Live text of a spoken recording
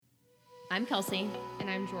I'm Kelsey. And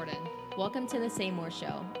I'm Jordan. Welcome to the Say More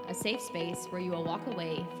Show, a safe space where you will walk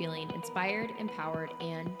away feeling inspired, empowered,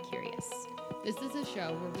 and curious. This is a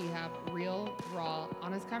show where we have real, raw,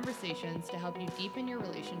 honest conversations to help you deepen your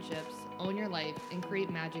relationships, own your life, and create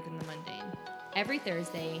magic in the mundane. Every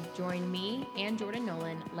Thursday, join me and Jordan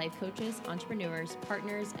Nolan, life coaches, entrepreneurs,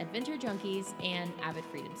 partners, adventure junkies, and avid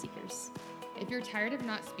freedom seekers. If you're tired of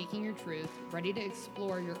not speaking your truth, ready to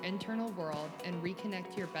explore your internal world, and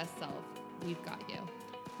reconnect to your best self, we've got you.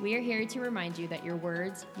 We are here to remind you that your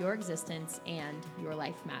words, your existence, and your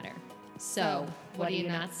life matter. So, what are you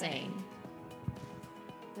not saying?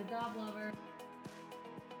 The dog lover.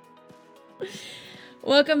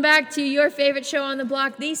 Welcome back to your favorite show on the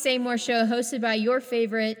block, The Say More Show, hosted by your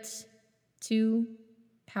favorite two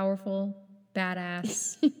powerful,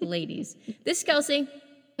 badass ladies. This is Kelsey.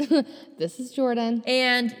 This is Jordan.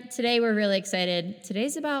 And today we're really excited.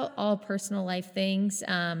 Today's about all personal life things.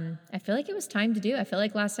 I feel like it was time to do. I feel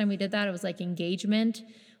like last time we did that, it was like engagement,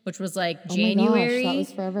 which was like January. Oh my gosh, that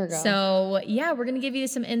was forever ago. So yeah, we're going to give you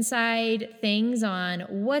some inside things on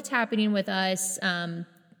what's happening with us.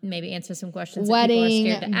 Maybe answer some questions Wedding, that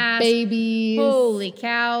people are scared to ask. babies. Holy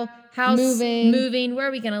cow. House Moving. Where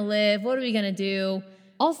are we going to live? What are we going to do?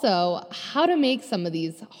 Also, how to make some of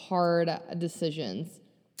these hard decisions.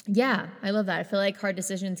 Yeah, I love that. I feel like hard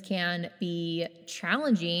decisions can be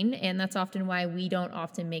challenging, and that's often why we don't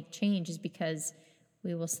often make change, is because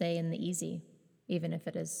we will stay in the easy, even if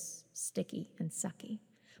it is sticky and sucky.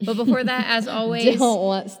 But before that, as always, don't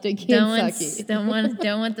want sticky and sucky. Don't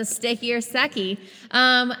want the sticky or sucky.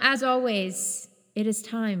 As always, it is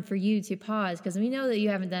time for you to pause, because we know that you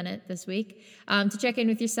haven't done it this week, to check in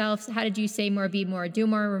with yourself. How did you say more, be more, do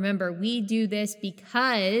more? Remember, we do this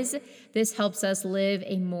because this helps us live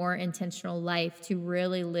a more intentional life, to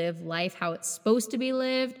really live life how it's supposed to be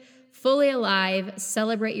lived, fully alive,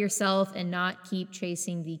 celebrate yourself, and not keep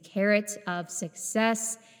chasing the carrot of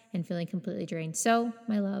success and feeling completely drained. So,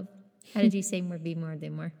 my love, how did you say more, be more, do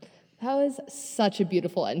more? That was such a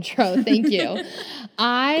beautiful intro. Thank you.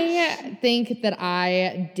 I think that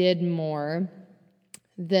I did more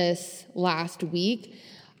this last week.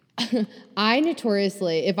 I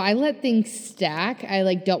notoriously, if I let things stack,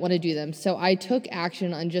 I don't want to do them. So I took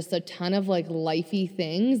action on just a ton of lifey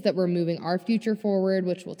things that were moving our future forward,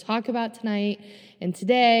 which we'll talk about tonight and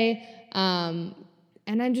today. And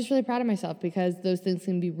I'm just really proud of myself, because those things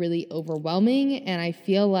can be really overwhelming. And I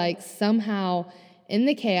feel like somehow in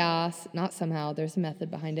the chaos, not somehow, there's a method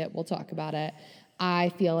behind it. We'll talk about it. I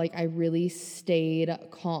feel like I really stayed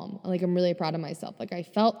calm. I'm really proud of myself. I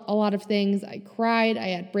felt a lot of things. I cried. I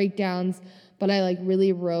had breakdowns, but I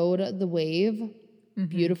really rode the wave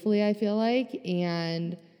beautifully, I feel like.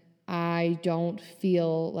 And I don't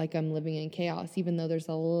feel like I'm living in chaos, even though there's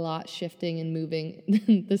a lot shifting and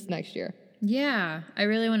moving this next year. Yeah, I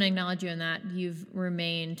really want to acknowledge you in that. You've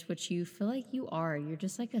remained, which you feel like you are. You're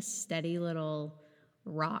just like a steady little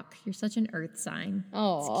rock. You're such an earth sign.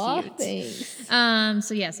 Oh, thanks.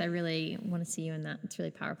 So yes, I really want to see you in that. It's really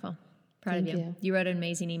powerful. Proud Thank of you. you. You wrote an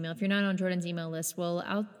amazing email. If you're not on Jordan's email list, well,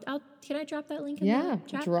 can I drop that link in Yeah, the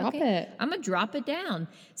chat? drop it. I'm gonna drop it down.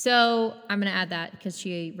 So I'm gonna add that because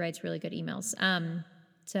she writes really good emails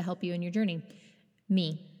to help you in your journey.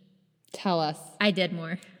 Me. Tell us. I did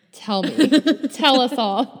more. Tell me. Tell us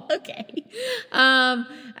all. Okay.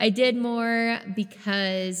 I did more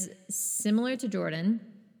because, similar to Jordan,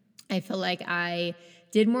 I feel like I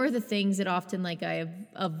did more of the things that often I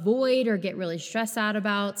avoid or get really stressed out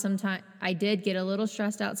about. Sometimes I did get a little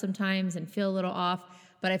stressed out sometimes and feel a little off,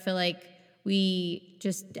 but I feel like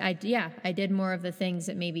I did more of the things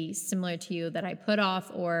that maybe similar to you that I put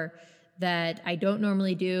off or that I don't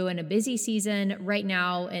normally do in a busy season. Right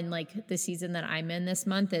now, in the season that I'm in this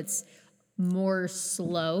month, it's more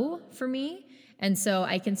slow for me. And so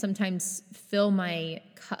I can sometimes fill my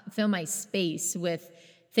space with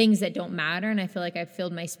things that don't matter. And I feel like I've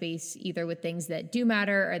filled my space either with things that do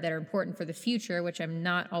matter or that are important for the future, which I'm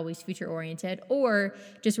not always future oriented, or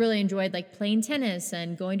just really enjoyed playing tennis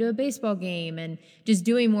and going to a baseball game and just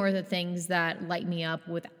doing more of the things that light me up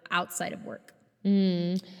with outside of work.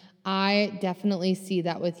 I definitely see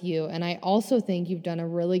that with you. And I also think you've done a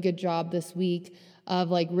really good job this week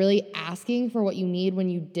of really asking for what you need when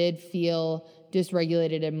you did feel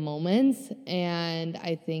dysregulated in moments. And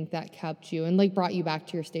I think that kept you and brought you back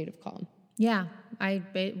to your state of calm. Yeah.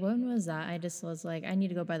 When was that? I just was I need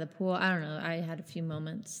to go by the pool. I don't know. I had a few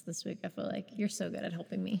moments this week. I feel like you're so good at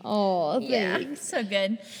helping me. Oh, thanks. Yeah, so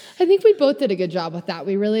good. I think we both did a good job with that.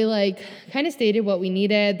 We really kind of stated what we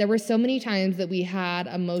needed. There were so many times that we had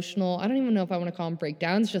emotional, I don't even know if I want to call them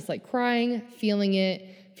breakdowns, just crying, feeling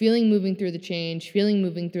feeling moving through the change, feeling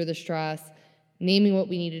moving through the stress, naming what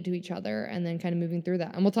we needed to each other, and then kind of moving through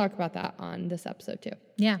that. And we'll talk about that on this episode too.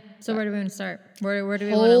 Yeah. So where do we want to start? Where do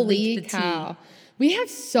we want to leak the cow. tea? We have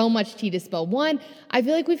so much tea to spill. One, I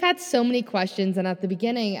feel like we've had so many questions, and at the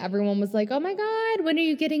beginning, everyone was like, oh my God, when are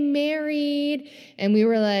you getting married? And we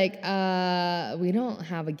were like, we don't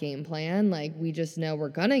have a game plan. Like, we just know we're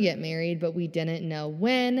gonna get married, but we didn't know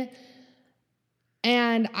when.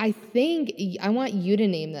 And I think I want you to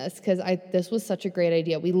name this because this was such a great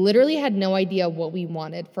idea. We literally had no idea what we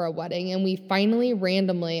wanted for a wedding, and we finally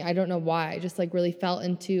randomly, I don't know why, just like really fell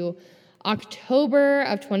into October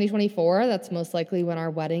of 2024. That's most likely when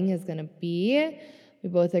our wedding is going to be. We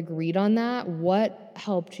both agreed on that. What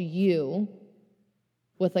helped you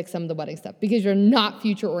with like some of the wedding stuff? Because you're not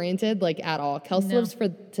future oriented like at all. Kelsey lives for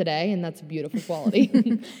today, and that's a beautiful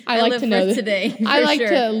quality. I like live to know for today. I like sure.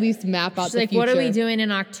 to at least map out She's the like, future. what are we doing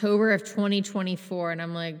in October of 2024? And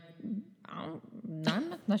I'm like,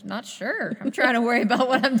 I'm not sure. I'm trying to worry about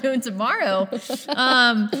what I'm doing tomorrow.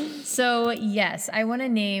 So yes, I want to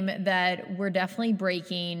name that we're definitely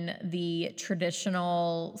breaking the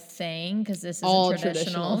traditional thing because this isn't All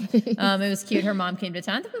traditional. It was cute. Her mom came to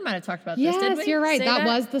town. I think we might have talked about this. Did Yes, we you're right. say That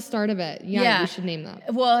was the start of it. Yeah, we should name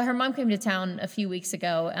that. Well, her mom came to town a few weeks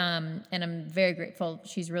ago, and I'm very grateful.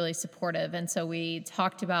 She's really supportive. And so we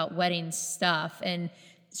talked about wedding stuff, and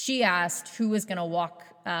she asked who was going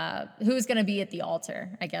to be at the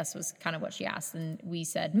altar, I guess was kind of what she asked. And we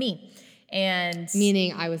said me. And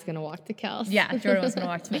meaning I was going to walk to Kels. Yeah, Jordan was going to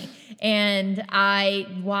walk to me. And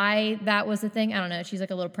why that was the thing, I don't know. She's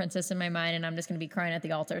like a little princess in my mind, and I'm just going to be crying at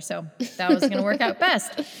the altar. So that was going to work out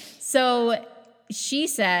best. So she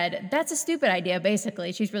said, that's a stupid idea,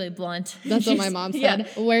 basically. She's really blunt. That's what my mom said.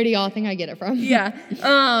 Yeah. Where do y'all think I get it from? Yeah.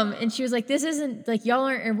 And she was like, this isn't, like, y'all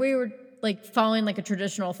aren't, and we were, like, following, like, a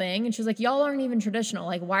traditional thing. And she was like, y'all aren't even traditional.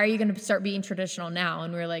 Like, why are you going to start being traditional now?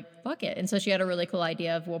 And we were like, fuck it. And so she had a really cool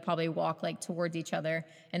idea of we'll probably walk, like, towards each other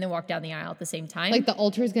and then walk down the aisle at the same time. Like, the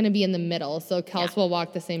altar is going to be in the middle. So Kels will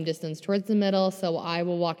walk the same distance towards the middle. So I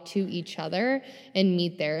will walk to each other and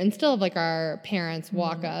meet there and still have, like, our parents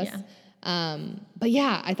walk us. Yeah. But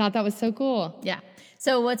yeah, I thought that was so cool. Yeah.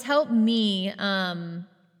 So what's helped me,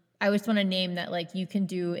 I just want to name that, like, you can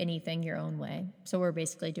do anything your own way. So we're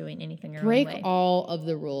basically doing anything your own way. Break all of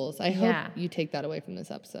the rules. I hope you take that away from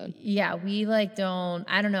this episode. Yeah, we, like,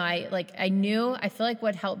 I don't know. I feel like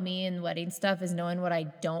what helped me in wedding stuff is knowing what I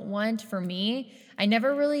don't want. For me, I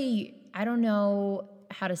don't know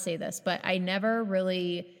how to say this, but I never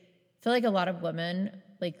really feel like a lot of women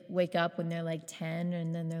like wake up when they're like 10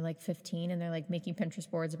 and then they're like 15 and they're like making Pinterest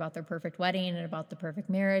boards about their perfect wedding and about the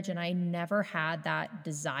perfect marriage. And I never had that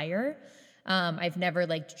desire. I've never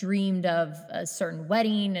like dreamed of a certain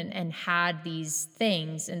wedding and had these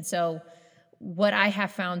things. And so what I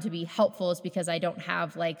have found to be helpful is because I don't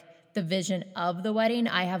have like the vision of the wedding.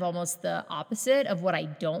 I have almost the opposite of what I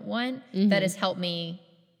don't want that has helped me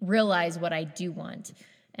realize what I do want.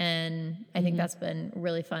 And I think that's been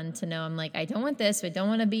really fun to know. I'm like, I don't want this. I don't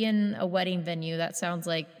want to be in a wedding venue. That sounds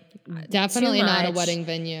like definitely not a wedding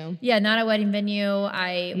venue. Yeah, not a wedding venue.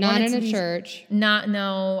 Not in a church.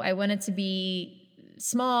 I want it to be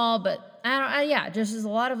small, but just there's a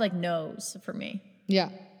lot of like no's for me. Yeah.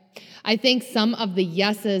 I think some of the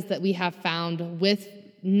yeses that we have found with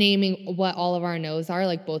naming what all of our no's are,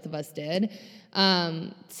 like both of us did,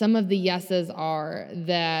 some of the yeses are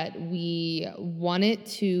that we want it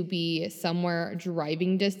to be somewhere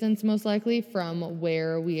driving distance, most likely, from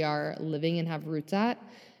where we are living and have roots at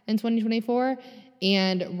in 2024.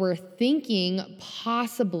 And we're thinking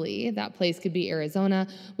possibly that place could be Arizona.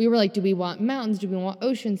 We were like, do we want mountains? Do we want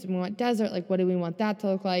oceans? Do we want desert? Like, what do we want that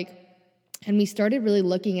to look like? And we started really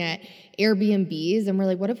looking at Airbnbs, and we're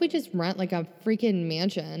like, what if we just rent like a freaking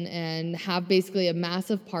mansion and have basically a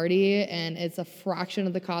massive party, and it's a fraction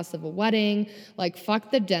of the cost of a wedding? Like, fuck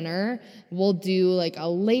the dinner. We'll do like a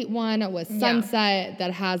late one with sunset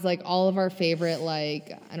that has like all of our favorite,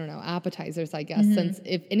 like, I don't know, appetizers, I guess. Since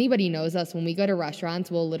if anybody knows us, when we go to restaurants,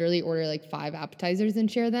 we'll literally order like 5 appetizers and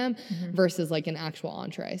share them versus like an actual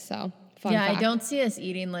entree. So fun fact. I don't see us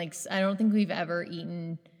eating like, I don't think we've ever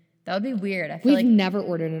eaten. That would be weird. I feel We've never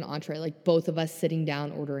ordered an entree, like both of us sitting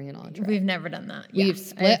down ordering an entree. We've never done that. We've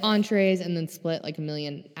split entrees and then split like a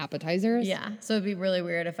million appetizers. Yeah. So it'd be really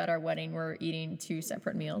weird if at our wedding we're eating 2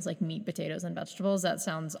 separate meals, like meat, potatoes, and vegetables. That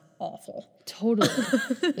sounds awful. Totally.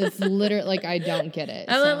 It's literally like, I don't get it.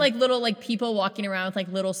 I want like little like people walking around with like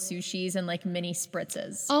little sushis and like mini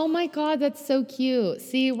spritzes. Oh my God, that's so cute.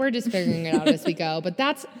 See, we're just figuring it out as we go. But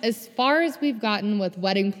that's as far as we've gotten with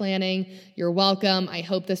wedding planning. You're welcome. I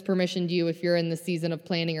hope this permission to you if you're in the season of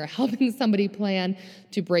planning or helping somebody plan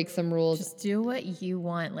to break some rules. Just do what you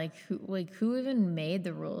want. Like who even made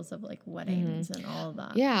the rules of like weddings and all of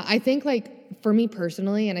that? Yeah, I think like for me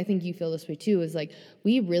personally, and I think you feel this way too, is like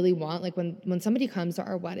we really want like when somebody comes to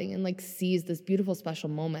our wedding and like sees this beautiful special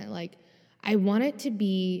moment, like I want it to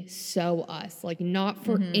be so us, like not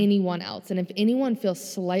for anyone else. And if anyone feels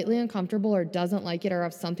slightly uncomfortable or doesn't like it or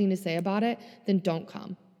have something to say about it, then don't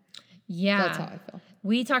come. Yeah. That's how I feel.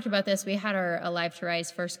 We talked about this. We had our Alive to Rise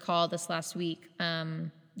first call this last week,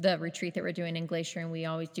 the retreat that we're doing in Glacier, and we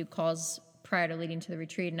always do calls prior to leading to the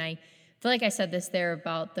retreat. And I feel like I said this there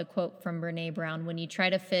about the quote from Brene Brown, when you try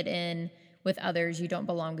to fit in with others, you don't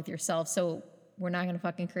belong with yourself. So we're not going to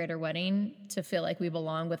fucking create our wedding to feel like we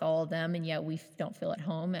belong with all of them, and yet we don't feel at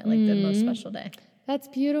home at like the most special day. That's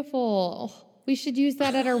beautiful. Oh, we should use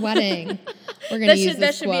that at our wedding. We're going to use this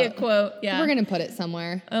That should be a quote. Yeah. We're going to put it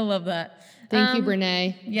somewhere. I love that. Thank you,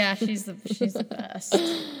 Brene. Yeah, she's the best.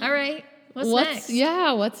 All right. What's next?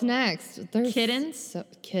 Yeah, what's next? There's Kittens?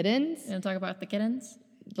 Kittens? You want to talk about the kittens?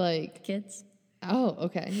 Like Kids? Oh,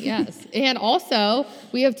 okay. Yes. And also,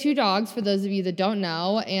 we have 2 dogs for those of you that don't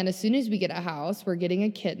know. And as soon as we get a house, we're getting a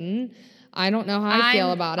kitten. I don't know how I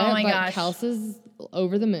feel about it, but gosh. Kels is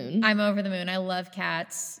over the moon. I'm over the moon. I love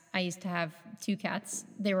cats. I used to have 2 cats.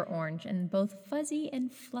 They were orange and both fuzzy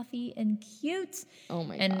and fluffy and cute. Oh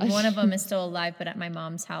my and gosh. one of them is still alive, but at my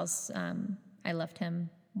mom's house, I left him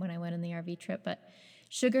when I went on the RV trip. But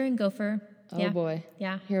Sugar and Gopher. Oh boy.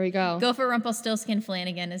 Yeah. Here we go. Gopher Rumpelstiltskin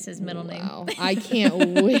Flanagan is his middle name. Wow. I can't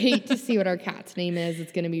wait to see what our cat's name is.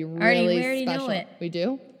 It's going to be really we already special. know it. We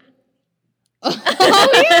do?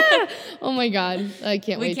 Oh, yeah. Oh, my God. I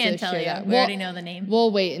can't wait to share tell you. that. We already know the name.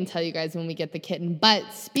 We'll wait and tell you guys when we get the kitten.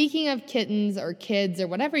 But speaking of kittens or kids or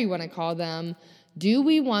whatever you want to call them, do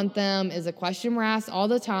we want them is a question we're asked all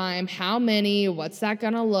the time. How many? What's that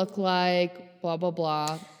going to look like? Blah, blah,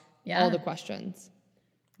 blah. Yeah. All the questions.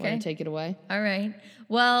 Want to take it away? All right.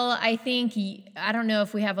 Well, I think, I don't know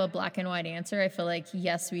if we have a black and white answer. I feel like,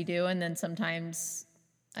 yes, we do. And then sometimes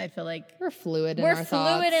I feel like we're fluid in our thoughts.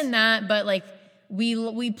 We're fluid in that, but like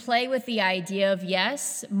we play with the idea of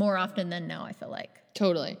yes more often than no, I feel like.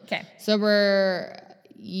 Totally. Okay. So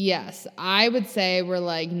yes, I would say we're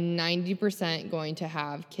like 90% going to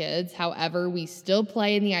have kids. However, we still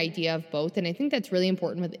play in the idea of both. And I think that's really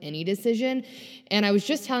important with any decision. And I was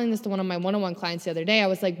just telling this to one of my one-on-one clients the other day. I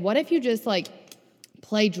was like, what if you just like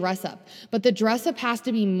play dress up? But the dress up has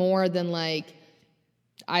to be more than like,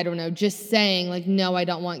 I don't know, just saying like, no, I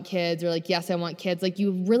don't want kids, or like, yes, I want kids. Like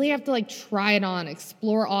you really have to like try it on,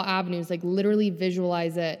 explore all avenues, like literally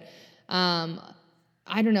visualize it.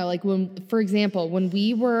 I don't know, like for example, when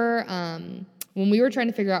we were trying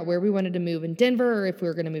to figure out where we wanted to move in Denver, or if we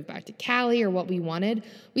were going to move back to Cali or what we wanted,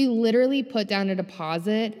 we literally put down a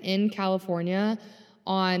deposit in California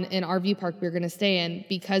on an RV park we were going to stay in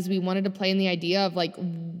because we wanted to play in the idea of like,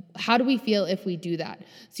 how do we feel if we do that?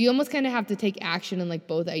 So you almost kind of have to take action in like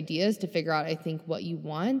both ideas to figure out, I think, what you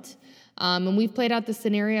want. And we've played out the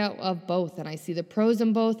scenario of both, and I see the pros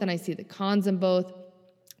in both, and I see the cons in both.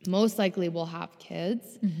 Most likely we'll have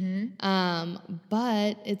kids,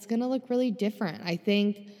 but it's going to look really different. I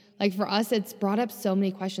think, like for us, it's brought up so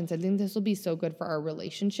many questions. I think this will be so good for our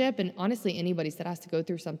relationship, and honestly, anybody that has to go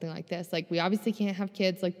through something like this. Like, we obviously can't have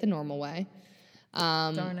kids like the normal way.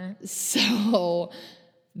 Darn it. So,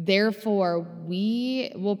 therefore,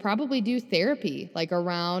 we will probably do therapy, like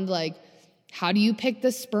around, like, how do you pick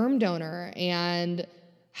the sperm donor, and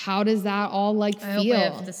how does that all, like, feel? I hope we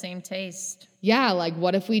have the same taste. Yeah, like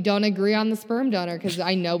what if we don't agree on the sperm donor? Because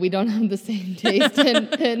I know we don't have the same taste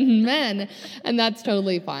in men, and that's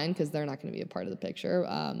totally fine because they're not going to be a part of the picture.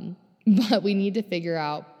 But we need to figure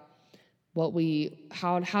out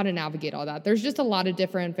how to navigate all that. There's just a lot of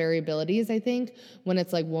different variabilities, I think, when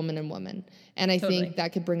it's like woman and woman, and I think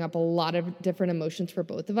that could bring up a lot of different emotions for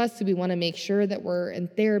both of us. So we want to make sure that we're in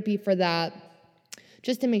therapy for that,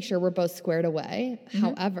 just to make sure we're both squared away.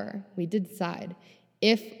 However, we did decide,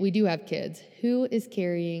 if we do have kids, who is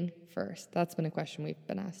carrying first? That's been a question we've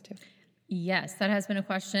been asked too. Yes, that has been a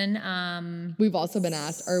question. We've also been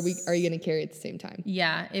asked, are you going to carry at the same time?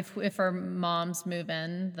 Yeah, if our moms move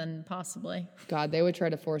in, then possibly. God, they would try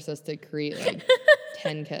to force us to create like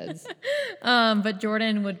 10 kids. But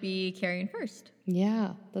Jordan would be carrying first.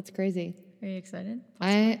 Yeah, that's crazy. Are you excited?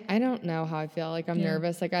 I don't know how I feel. Like, I'm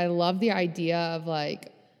nervous. Like, I love the idea of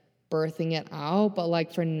like birthing it out, but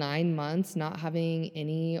like for 9 months not having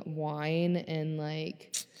any wine, and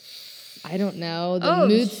like, I don't know, the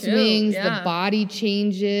mood swings, the body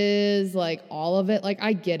changes, like all of it. Like,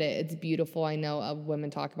 I get it. It's beautiful. I know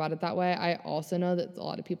women talk about it that way. I also know that a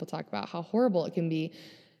lot of people talk about how horrible it can be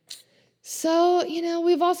So,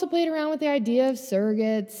 we've also played around with the idea of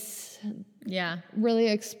surrogates, Yeah. really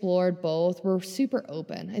explored both. We're super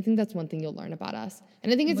open. I think that's one thing you'll learn about us.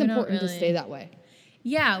 And I think it's We don't important to really- stay that way.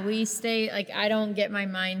 Yeah, we stay, like, I don't get my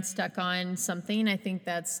mind stuck on something. I think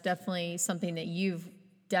that's definitely something that you've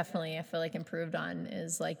definitely, I feel like, improved on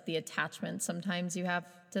is like the attachment sometimes you have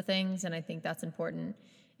to things. And I think that's important.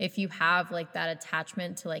 If you have like that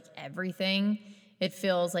attachment to like everything, it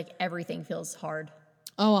feels like everything feels hard.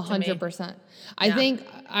 Oh, 100%. I Yeah. think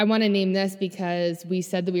I want to name this because we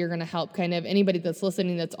said that we were going to help kind of anybody that's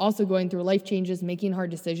listening that's also going through life changes, making hard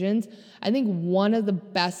decisions. I think one of the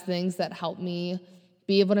best things that helped me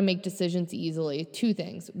be able to make decisions easily, two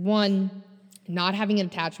things. One, not having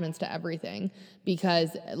attachments to everything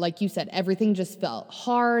because, like you said, everything just felt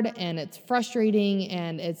hard and it's frustrating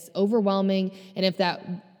and it's overwhelming. And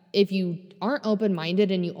if you aren't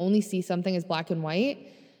open-minded and you only see something as black and white,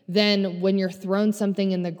 then when you're thrown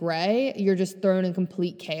something in the gray, you're just thrown in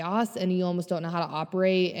complete chaos and you almost don't know how to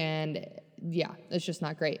operate. And yeah, it's just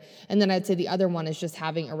not great. And then I'd say the other one is just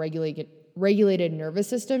having a regulated nervous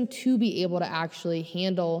system to be able to actually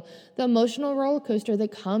handle the emotional roller coaster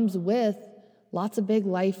that comes with lots of big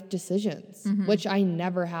life decisions, which I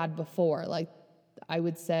never had before. Like I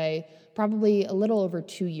would say probably a little over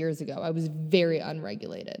 2 years ago, I was very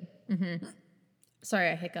unregulated. Sorry,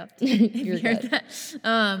 I hiccuped. You're good.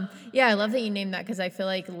 Yeah, I love that you named that because I feel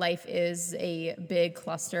like life is a big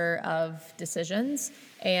cluster of decisions,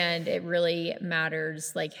 and it really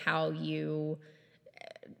matters like how you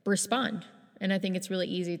respond. And I think it's really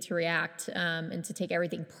easy to react and to take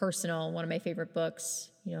everything personal. One of my favorite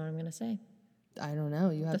books, you know what I'm going to say? I don't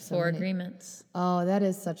know. You have The so Four many. Agreements. Oh, that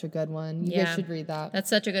is such a good one. You guys should read that. That's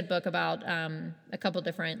such a good book about a couple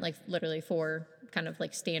different, like literally 4 kind of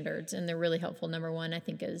like standards, and they're really helpful. Number 1, I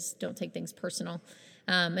think, is don't take things personal.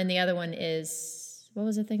 And the other one is, what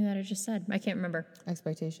was the thing that I just said? I can't remember.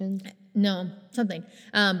 Expectations. No, something.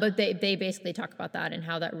 But they basically talk about that and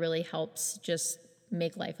how that really helps just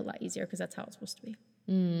make life a lot easier because that's how it's supposed to be.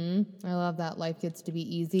 I love that life gets to be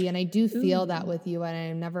easy. And I do feel that with you, and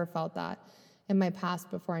I've never felt that in my past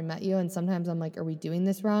before I met you. And sometimes I'm like, are we doing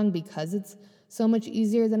this wrong? Because it's so much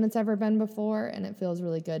easier than it's ever been before. And it feels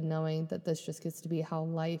really good knowing that this just gets to be how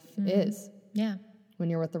life is Yeah. when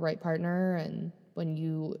you're with the right partner and when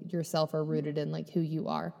you yourself are rooted in like who you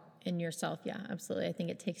are. In yourself, yeah, absolutely. I think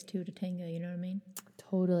it takes 2 to tango, you know what I mean?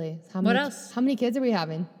 Totally. What else? How many kids are we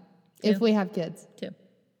having? 2. If we have kids. 2.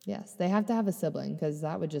 Yes, they have to have a sibling because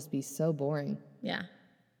that would just be so boring. Yeah.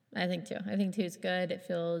 I think 2. I think 2 is good. It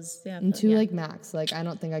feels, yeah. And 2 like max. Like I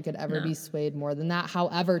don't think I could ever be swayed more than that.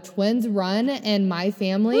 However, twins run in my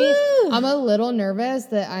family. Woo! I'm a little nervous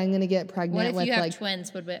that I'm gonna get pregnant What if with you have like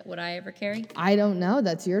twins? Would I ever carry? I don't know.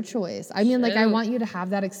 That's your choice. I mean, like I Shoot. want you to have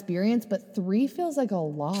that experience, but 3 feels like a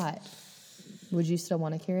lot. Would you still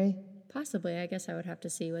want to carry? Possibly. I guess I would have to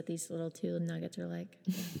see what these little 2 nuggets are like.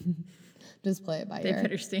 Just play it by They ear.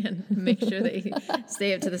 better stand. Make sure they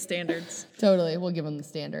stay up to the standards. Totally. We'll give them the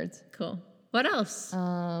standards. Cool. What else?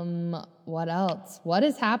 What else? What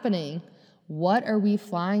is happening? What are we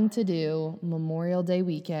flying to do Memorial Day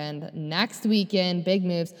weekend? Next weekend, big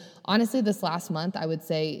moves. Honestly, this last month, I would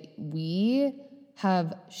say we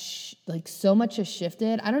have like so much has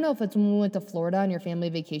shifted. I don't know if it's when we went to Florida on your family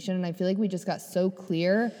vacation, and I feel like we just got so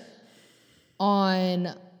clear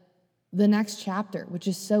on the next chapter, which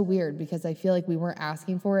is so weird because I feel like we weren't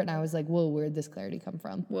asking for it, and I was like, whoa, where'd this clarity come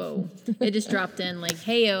from? Whoa. It just dropped in like,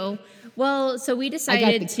 hey-o. Well, so we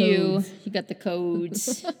decided to... You got the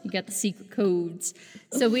codes. You got the secret codes.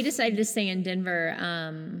 So we decided to stay in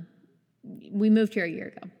Denver. We moved here a year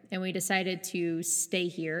ago, and we decided to stay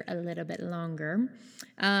here a little bit longer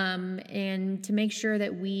and to make sure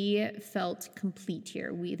that we felt complete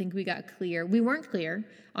here. We think we got clear. We weren't clear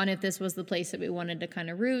on if this was the place that we wanted to kind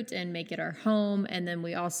of root and make it our home, and then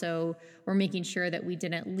we also were making sure that we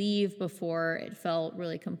didn't leave before it felt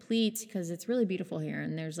really complete because it's really beautiful here,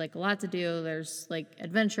 and there's like a lot to do. There's like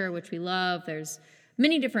adventure, which we love. There's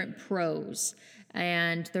many different pros,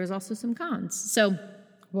 and there's also some cons. So...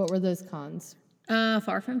 What were those cons?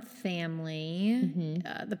 Far from family.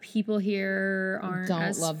 The people here aren't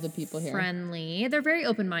Don't love the people here. friendly. They're very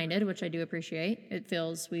open-minded, which I do appreciate. It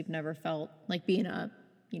feels we've never felt like being a,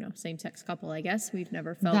 same-sex couple, I guess. We've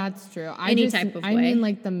never felt That's true. type of I way. mean,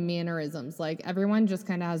 like the mannerisms. Like everyone just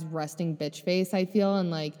kind of has resting bitch face, I feel, and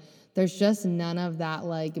like there's just none of that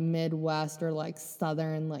like Midwest or like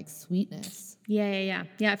Southern like sweetness. Yeah.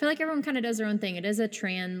 I feel like everyone kind of does their own thing. It is a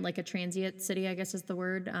transient city, I guess is the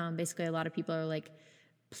word. Basically, a lot of people are like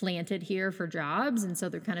planted here for jobs, and so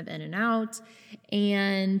they're kind of in and out.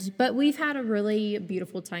 But we've had a really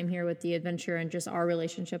beautiful time here with the adventure, and just our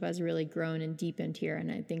relationship has really grown and deepened here.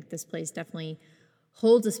 And I think this place definitely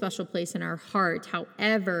holds a special place in our heart.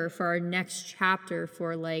 However, for our next chapter,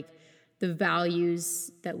 for like the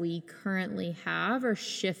values that we currently have are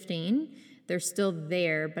shifting. They're still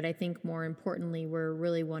there, but I think more importantly, we're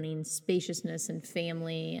really wanting spaciousness and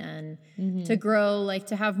family and to grow, like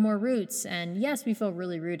to have more roots. And yes, we feel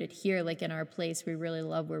really rooted here, like in our place. We really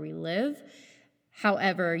love where we live.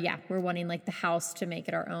 However, yeah, we're wanting like the house to make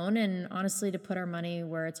it our own, and honestly, to put our money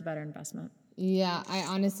where it's a better investment. Yeah, I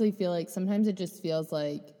honestly feel like sometimes it just feels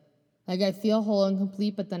like I feel whole and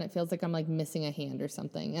complete, but then it feels like I'm like missing a hand or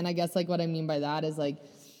something. And I guess like what I mean by that is like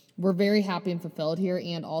we're very happy and fulfilled here,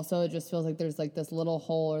 and also it just feels like there's like this little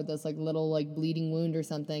hole or this like little like bleeding wound or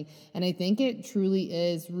something. And I think it truly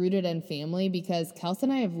is rooted in family, because Kelsey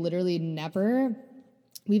and I have literally never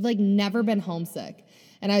been homesick.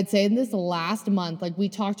 And I'd say in this last month, like we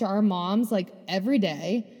talk to our moms like every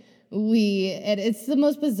day. It's the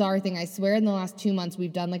most bizarre thing. I swear in the last 2 months,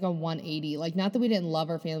 we've done like a 180. Like, not that we didn't love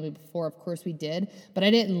our family before, of course we did, but I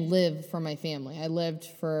didn't live for my family. I lived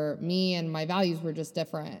for me, and my values were just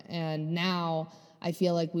different. And now I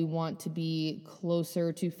feel like we want to be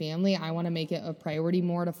closer to family. I want to make it a priority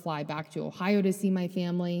more to fly back to Ohio to see my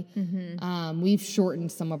family. We've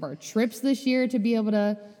shortened some of our trips this year to be able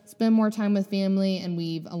to spend more time with family, and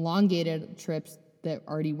we've elongated trips that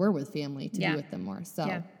already were with family to be with them more.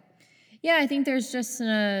 So. Yeah, I think there's just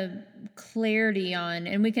a clarity on,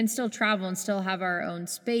 and we can still travel and still have our own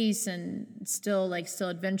space and still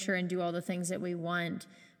adventure and do all the things that we want.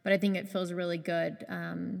 But I think it feels really good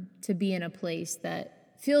to be in a place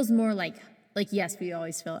that feels more like yes, we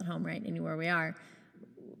always feel at home, right? Anywhere we are.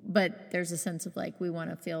 But there's a sense of like we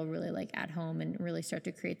want to feel really like at home and really start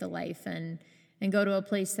to create the life and go to a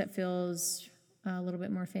place that feels a little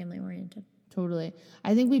bit more family oriented. Totally.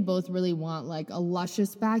 I think we both really want like a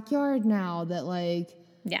luscious backyard now that like,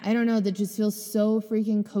 I don't know, that just feels so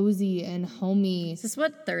freaking cozy and homey. Is this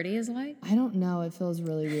what 30 is like? I don't know. It feels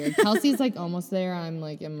really weird. Kelsey's like almost there. I'm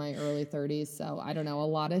like in my early 30s. So I don't know. A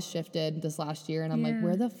lot has shifted this last year. And I'm like,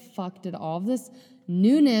 where the fuck did all of this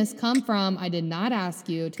newness come from? I did not ask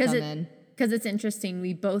you to come in. Because it's interesting.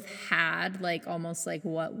 We both had like almost like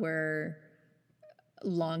what we're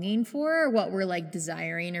longing for, or what we're like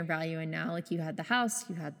desiring or valuing now. Like you had the house,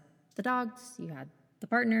 you had the dogs, you had the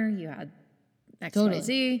partner, you had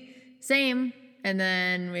XYZ, same. And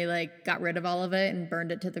then we like got rid of all of it and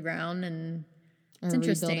burned it to the ground, and it's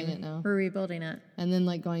interesting. Rebuilding it now. We're rebuilding it. And then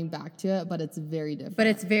like going back to it, but it's very different. But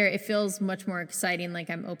it feels much more exciting. Like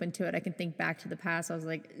I'm open to it. I can think back to the past. I was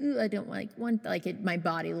like, ooh, I don't want like it. My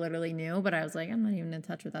body literally knew, but I was like, I'm not even in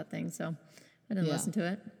touch with that thing. So I didn't listen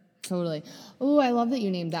to it. Totally. Oh, I love that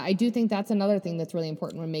you named that. I do think that's another thing that's really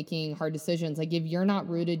important when making hard decisions. Like if you're not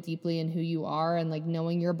rooted deeply in who you are, and like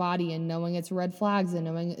knowing your body and knowing its red flags and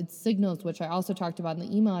knowing its signals, which I also talked about in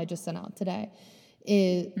the email I just sent out today,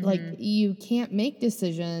 is like you can't make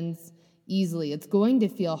decisions easily. It's going to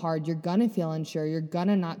feel hard. You're going to feel unsure. You're going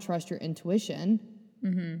to not trust your intuition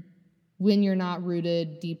when you're not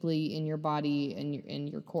rooted deeply in your body and in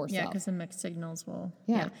your core self. Yeah, because the mixed signals will.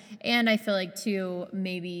 Yeah. And I feel like, too,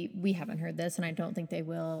 maybe we haven't heard this, and I don't think they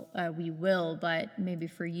will. We will, but maybe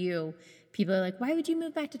for you, people are like, why would you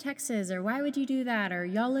move back to Texas? Or why would you do that? Or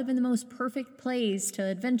y'all live in the most perfect place to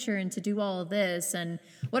adventure and to do all of this. And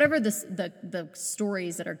whatever the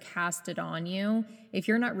stories that are casted on you, if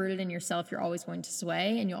you're not rooted in yourself, you're always going to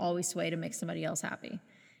sway, and you'll always sway to make somebody else happy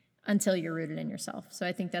until you're rooted in yourself. So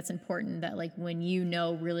I think that's important, that like when you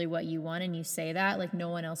know really what you want and you say that, like no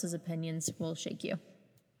one else's opinions will shake you.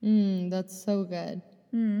 That's so good.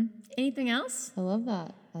 Anything else? I love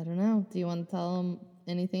that. I don't know. Do you want to tell them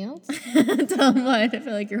anything else? Tell them what? I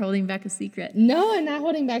feel like you're holding back a secret. No, I'm not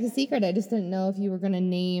holding back a secret. I just didn't know if you were going to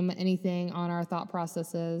name anything on our thought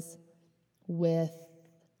processes with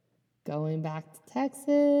going back to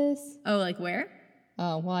Texas. Oh, like where?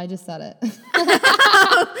 Oh, well, I just said it.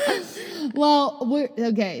 Well,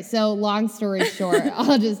 okay, so long story short,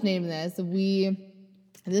 I'll just name this.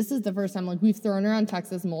 This is the first time, like, we've thrown around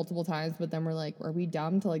Texas multiple times, but then we're like, are we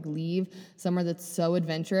dumb to, like, leave somewhere that's so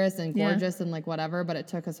adventurous and gorgeous and, like, whatever, but it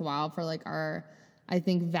took us a while for, like, our, I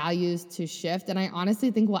think, values to shift, and I honestly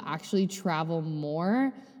think we'll actually travel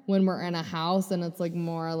more when we're in a house and it's, like,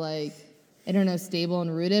 more, like, I don't know, stable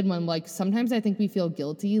and rooted, when like sometimes I think we feel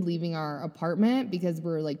guilty leaving our apartment because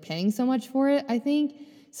we're like paying so much for it, I think.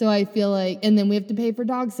 So I feel like, and then we have to pay for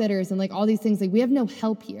dog sitters and like all these things, like we have no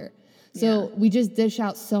help here. So we just dish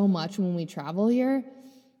out so much when we travel here.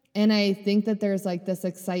 And I think that there's like this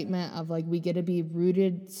excitement of like we get to be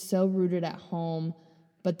so rooted at home,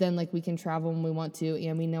 but then like we can travel when we want to,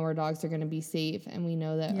 and we know our dogs are going to be safe, and we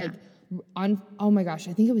know that like oh my gosh,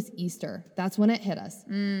 I think it was Easter. That's when it hit us.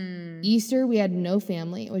 Easter, we had no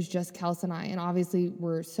family. It was just Kels and I, and obviously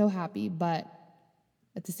we're so happy, but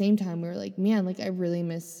at the same time we were like, man, like I really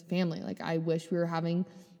miss family. Like I wish we were having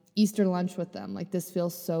Easter lunch with them. Like this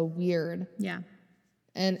feels so weird. Yeah.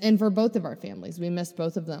 And for both of our families, we missed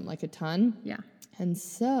both of them like a ton. Yeah. And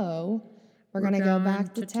so we're going to go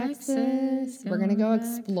back to Texas. We're going to go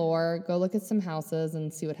explore, go look at some houses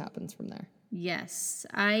and see what happens from there. Yes.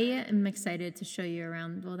 I am excited to show you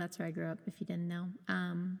around. Well, that's where I grew up, if you didn't know.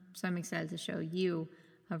 So I'm excited to show you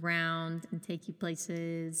around and take you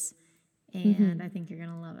places. And I think you're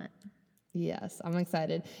going to love it. Yes, I'm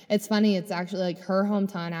excited. It's funny. It's actually like her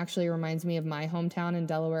hometown actually reminds me of my hometown in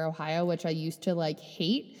Delaware, Ohio, which I used to like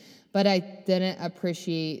hate, but I didn't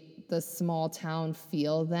appreciate the small town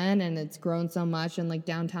feel then. And it's grown so much. And like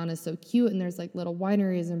downtown is so cute. And there's like little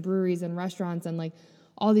wineries and breweries and restaurants and like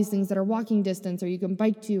all these things that are walking distance or you can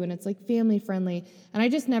bike to, and it's like family friendly. And I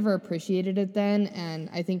just never appreciated it then.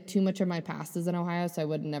 And I think too much of my past is in Ohio, so I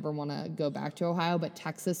would never want to go back to Ohio, but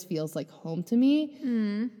Texas feels like home to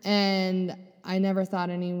me. And I never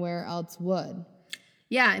thought anywhere else would.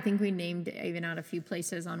 Yeah, I think we named even out a few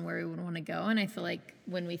places on where we would want to go. And I feel like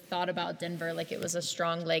when we thought about Denver, like it was a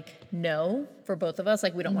strong, like, no for both of us.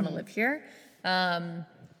 Like, we don't want to live here.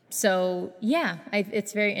 So, yeah,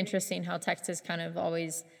 it's very interesting how Texas kind of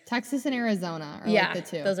always... Texas and Arizona are like the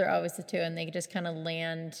two. Those are always the two. And they just kind of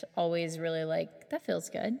land always really like, that feels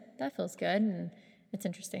good. That feels good. And it's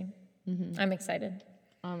interesting. I'm excited.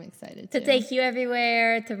 I'm excited, to too. take you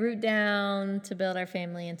everywhere, to root down, to build our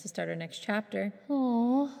family, and to start our next chapter.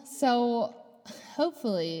 Oh, so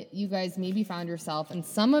hopefully you guys maybe found yourself in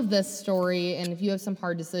some of this story. And if you have some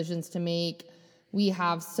hard decisions to make, we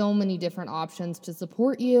have so many different options to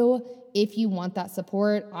support you. If you want that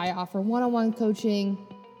support, I offer one-on-one coaching.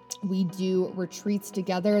 We do retreats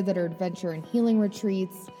together that are adventure and healing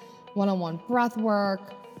retreats, one-on-one breath work,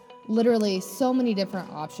 literally so many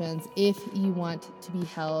different options if you want to be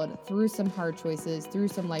held through some hard choices, through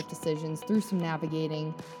some life decisions, through some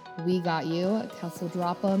navigating. We got you. Kels will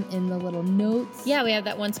drop them in the little notes. Yeah, we have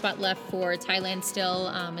that one spot left for Thailand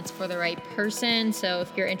still. It's for the right person. So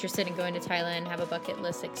if you're interested in going to Thailand, have a bucket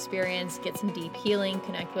list experience, get some deep healing,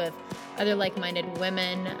 connect with other like-minded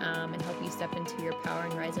women, and help you step into your power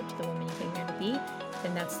and rise up to the woman you came here to be,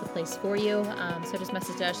 then that's the place for you. So just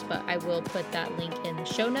message us, but I will put that link in the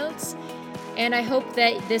show notes. And I hope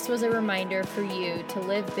that this was a reminder for you to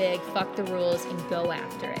live big, fuck the rules, and go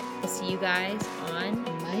after it. We'll see you guys on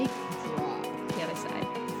Mic drop. the other side.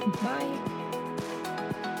 Bye.